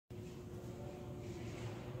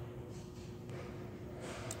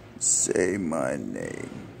Say my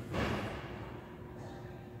name.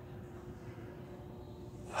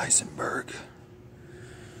 Heisenberg.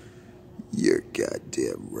 You're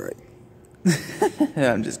goddamn right.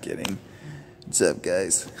 I'm just kidding. What's up,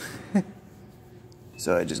 guys?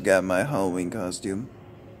 So I just got my Halloween costume.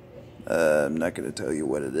 I'm not gonna tell you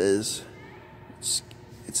what it is. It's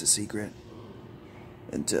a secret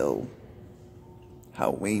until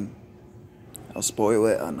Halloween. I'll spoil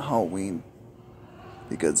it on Halloween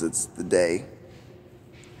because it's the day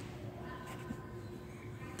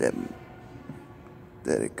that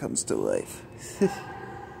it comes to life.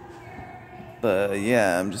 But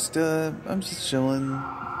yeah, I'm just chilling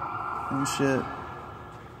and shit.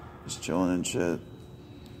 Just chilling and shit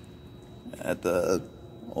at the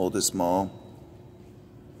oldest mall.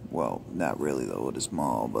 Well, not really the oldest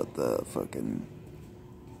mall, but the fucking,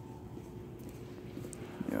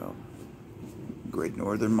 Great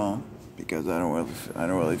Northern Mall, because I don't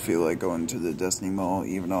really feel like going to the Destiny Mall,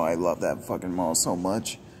 even though I love that fucking mall so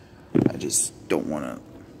much. I just don't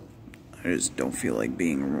feel like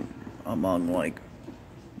being among like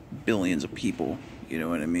billions of people. You know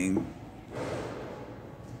what I mean?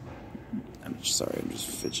 I'm sorry, I'm just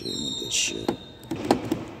fidgeting with this shit.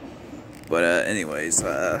 But anyways,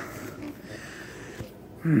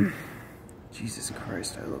 Jesus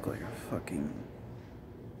Christ, I look like a fucking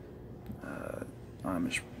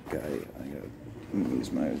Amish guy. I gotta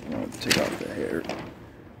use my take off the hair.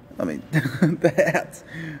 I mean, the hat.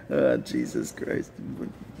 Jesus Christ.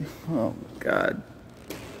 Oh my God.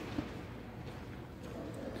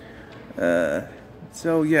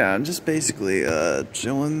 So yeah, I'm just basically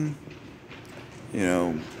chilling,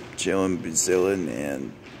 chilling,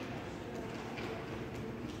 and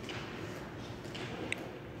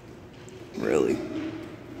really.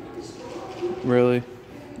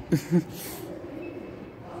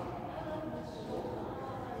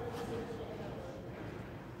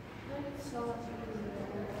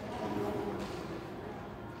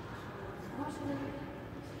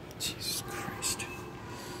 Jesus Christ.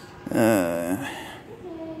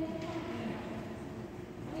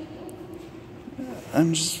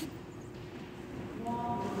 I'm just...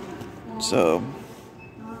 So...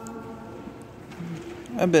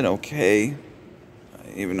 I've been okay.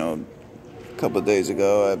 Even though a couple of days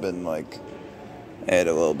ago I've been like... I had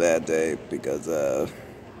a little bad day because,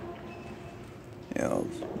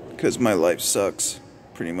 because my life sucks,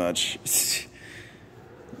 pretty much.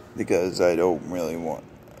 Because I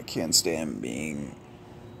can't stand being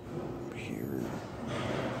here.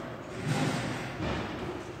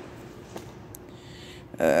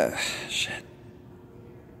 Shit.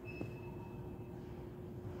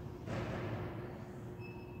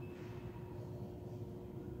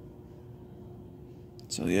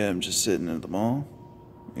 So yeah, I'm just sitting at the mall,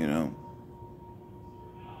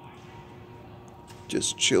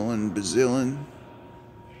 just chilling, bazilling.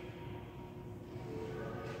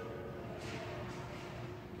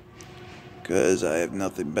 Because I have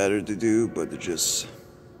nothing better to do but to just,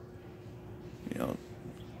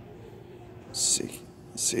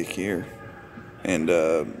 sit here and,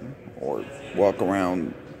 or walk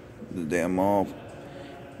around the damn mall.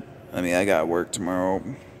 I mean, I got work tomorrow,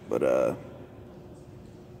 but,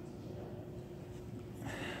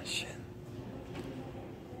 shit.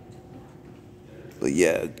 But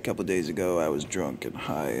yeah, a couple days ago I was drunk and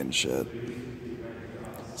high and shit.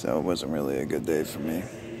 So it wasn't really a good day for me.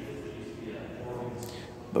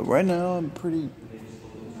 But right now,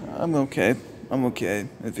 I'm okay. I'm okay.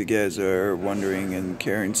 If you guys are wondering and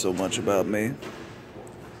caring so much about me,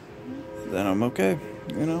 then I'm okay,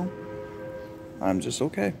 I'm just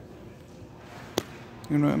okay.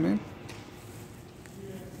 You know what I mean?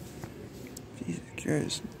 Jesus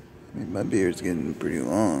Christ. I mean, my beard's getting pretty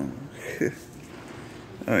long.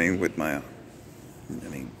 I mean, with my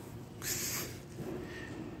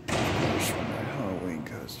Halloween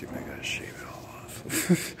costume, I gotta shave it all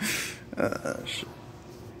off. Shit.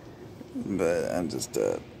 But I'm just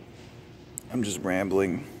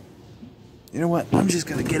rambling. You know what? I'm just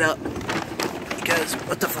gonna get up because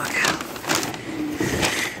what the fuck?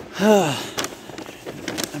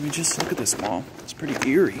 I mean, just look at this mall. It's pretty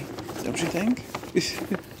eerie, don't you think?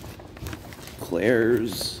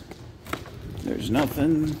 Claire's. There's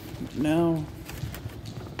nothing now.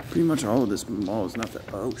 Pretty much all of this mall is nothing.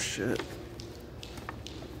 Oh shit.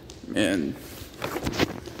 Man.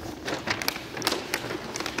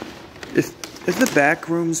 If the back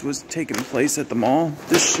rooms was taking place at the mall,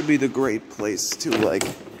 this should be the great place to like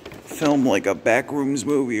film like a back rooms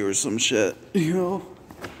movie or some shit. Be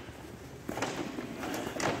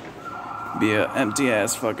a empty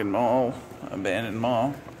ass fucking mall, abandoned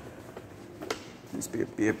mall. This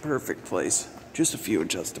would be a perfect place. Just a few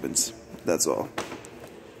adjustments. That's all.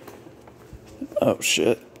 Oh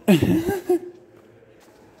shit.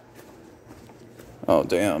 Oh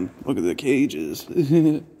damn. Look at the cages.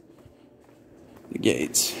 The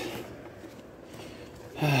gates.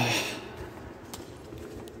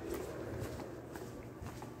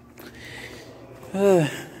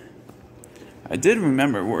 I did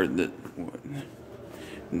remember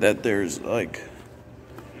that there's like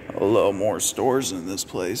a little more stores in this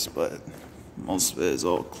place, but most of it is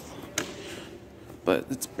all. But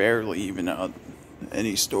it's barely even out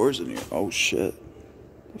any stores in here. Oh shit!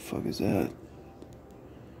 The fuck is that?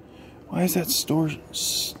 Why is that store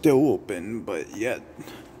still open, but yet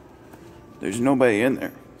there's nobody in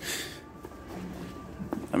there?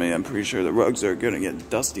 I mean, I'm pretty sure the rugs are gonna get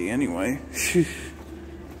dusty anyway.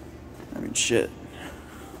 I mean, shit.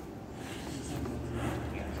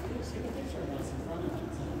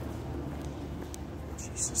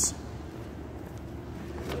 Jesus.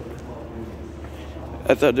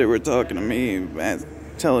 I thought they were talking to me, man,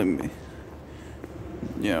 telling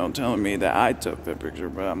me that I took the picture,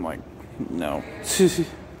 but I'm like, no.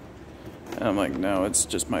 I'm like, no, it's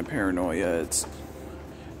just my paranoia.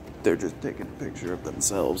 They're just taking a picture of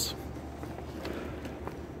themselves.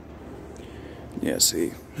 Yeah,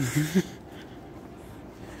 see. I'm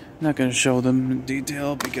not gonna show them in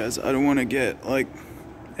detail because I don't want to get, like,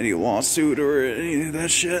 any lawsuit or any of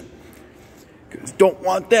that shit. Because don't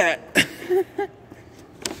want that.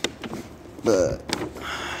 But,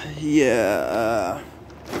 yeah,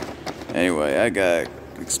 anyway, I gotta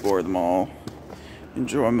explore them all.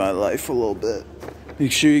 Enjoy my life a little bit.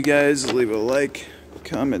 Make sure you guys leave a like,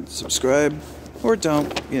 comment, subscribe, or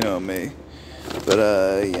don't, you know me. But,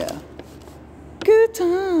 yeah. Good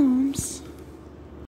times.